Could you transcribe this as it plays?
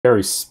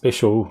very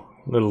special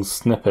little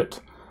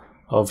snippet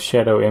of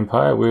Shadow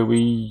Empire where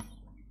we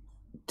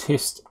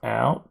test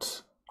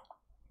out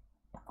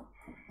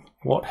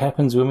what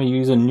happens when we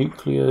use a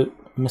nuclear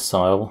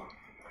missile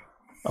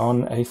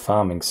on a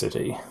farming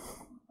city.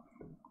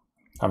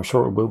 I'm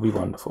sure it will be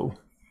wonderful.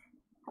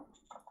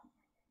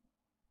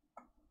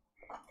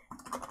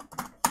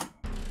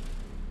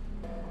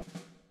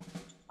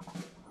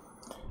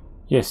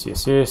 Yes,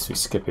 yes, yes, we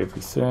skip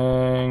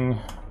everything.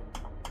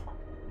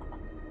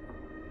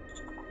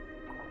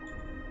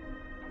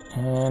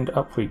 And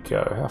up we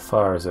go. How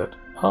far is it?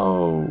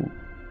 Oh,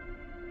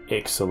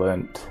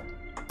 excellent.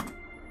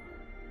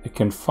 It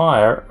can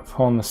fire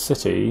upon the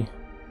city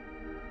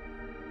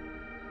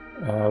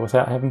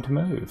without having to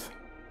move.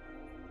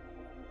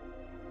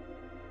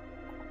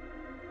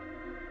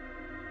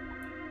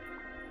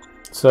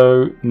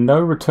 So no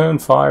return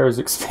fire is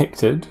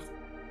expected,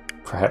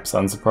 perhaps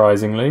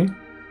unsurprisingly.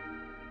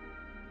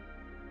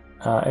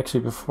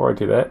 Actually, before I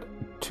do that,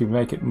 to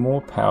make it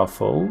more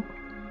powerful,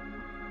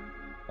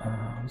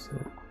 is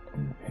it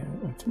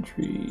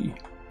infantry?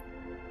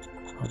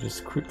 I'll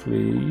just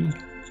quickly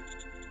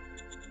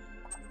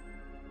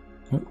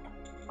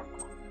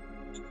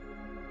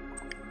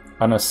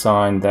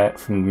unassign that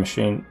from the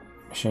machine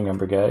gun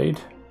brigade.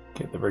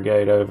 Get the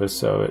brigade over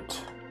so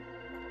it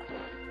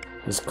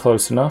is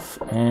close enough,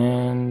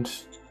 and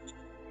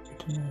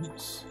it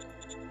is.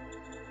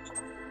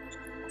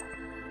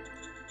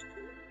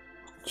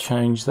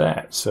 Change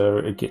that so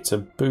it gets a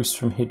boost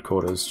from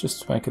headquarters,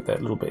 just to make it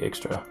that little bit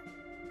extra.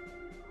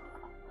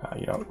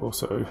 You know,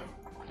 also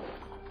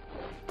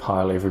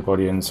pile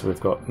everybody in so we've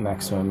got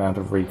maximum amount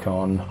of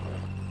recon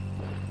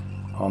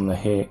on the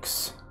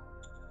Hex,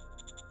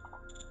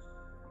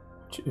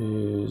 which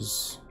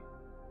is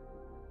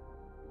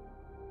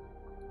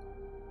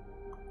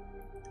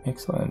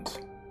excellent.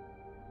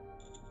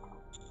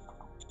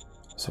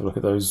 So look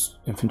at those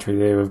infantry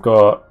there. We've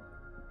got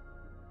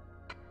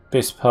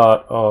best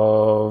part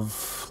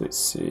of, let's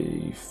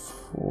see,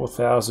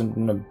 4,000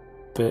 and a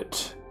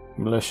bit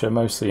militia,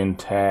 mostly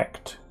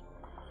intact.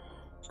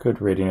 Good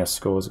readiness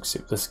scores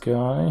except this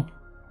guy.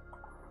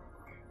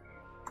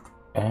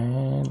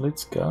 And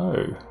let's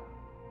go.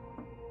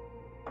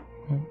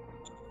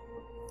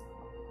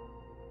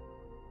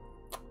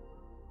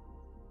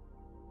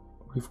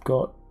 We've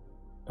got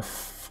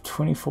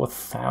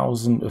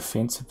 24,000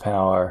 offensive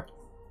power.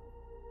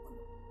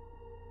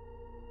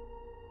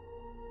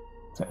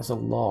 That is a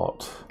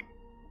lot.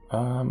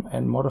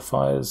 And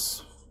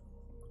modifiers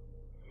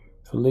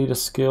for leader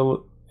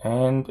skill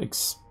and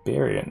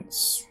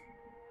experience,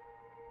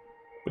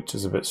 which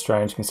is a bit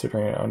strange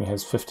considering it only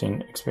has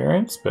 15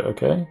 experience, but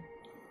okay.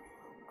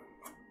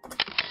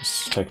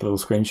 Let's take a little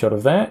screenshot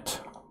of that.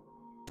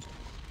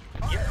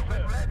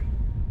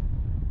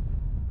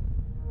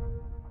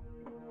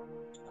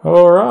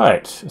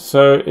 Alright,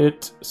 so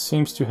it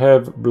seems to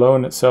have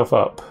blown itself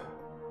up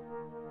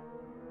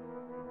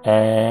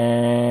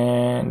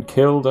and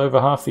killed over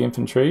half the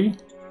infantry.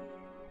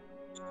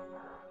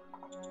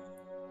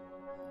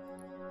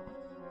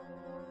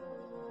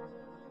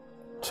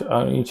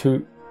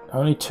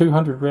 Only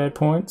 200 rad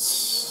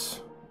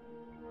points.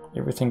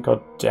 Everything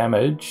got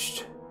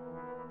damaged.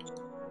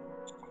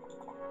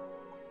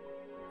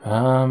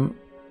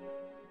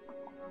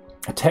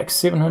 Attack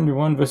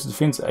 701 versus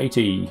defense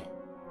 80.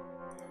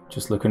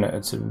 Just looking at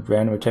it's a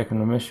random attack on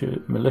the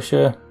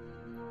militia.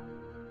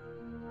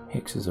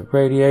 Hexes are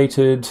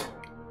radiated.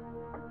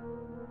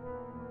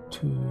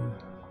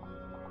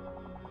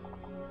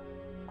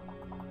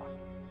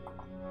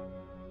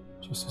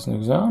 Just as an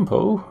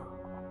example,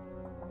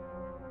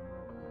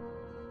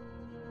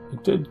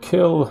 it did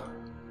kill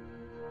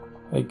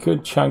a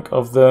good chunk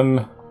of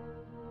them.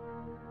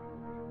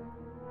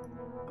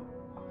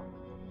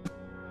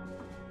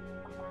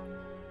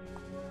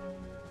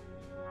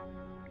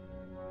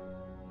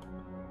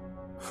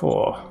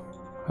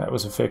 That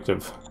was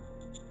effective.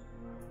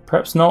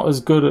 Perhaps not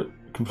as good at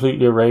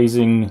completely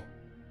erasing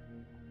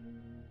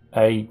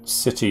a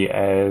city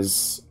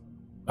as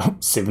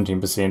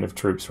 17% of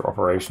troops are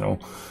operational.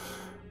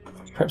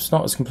 Perhaps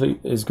not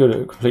as good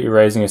at completely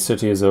erasing a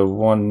city as a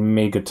 1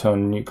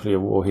 megaton nuclear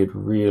warhead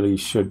really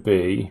should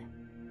be.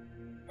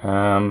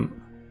 That's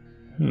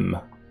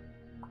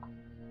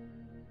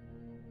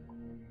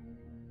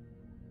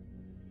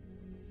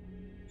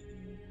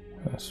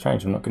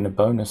strange, I'm not getting a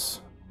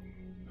bonus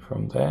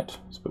from that.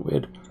 It's a bit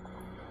weird.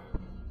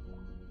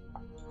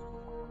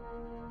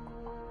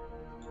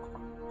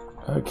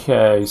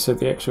 Okay, so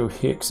the actual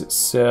hex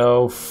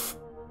itself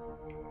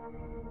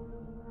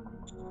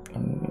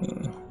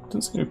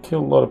didn't seem to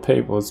kill a lot of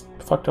people. It's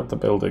fucked up the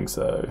buildings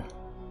though.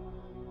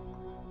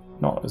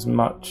 Not as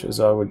much as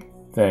I would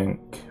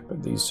think,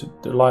 but the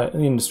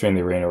industry and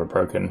the arena are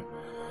broken.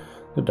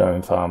 The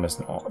dome farm is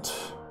not.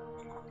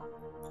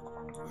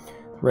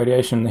 The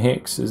radiation in the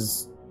hex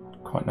is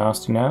quite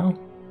nasty now.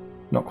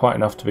 Not quite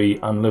enough to be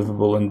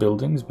unlivable in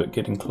buildings, but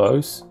getting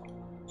close.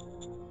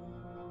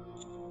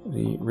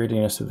 The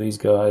readiness of these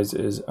guys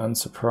is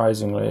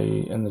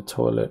unsurprisingly in the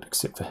toilet,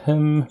 except for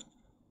him,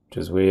 which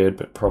is weird,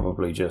 but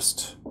probably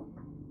just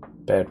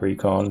bad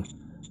recon.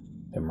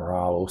 Their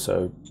morale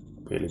also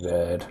really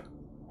bad.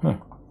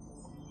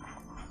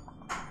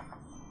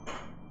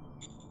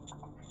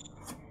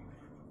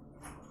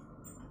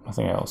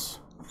 Nothing else.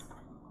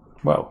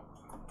 Well,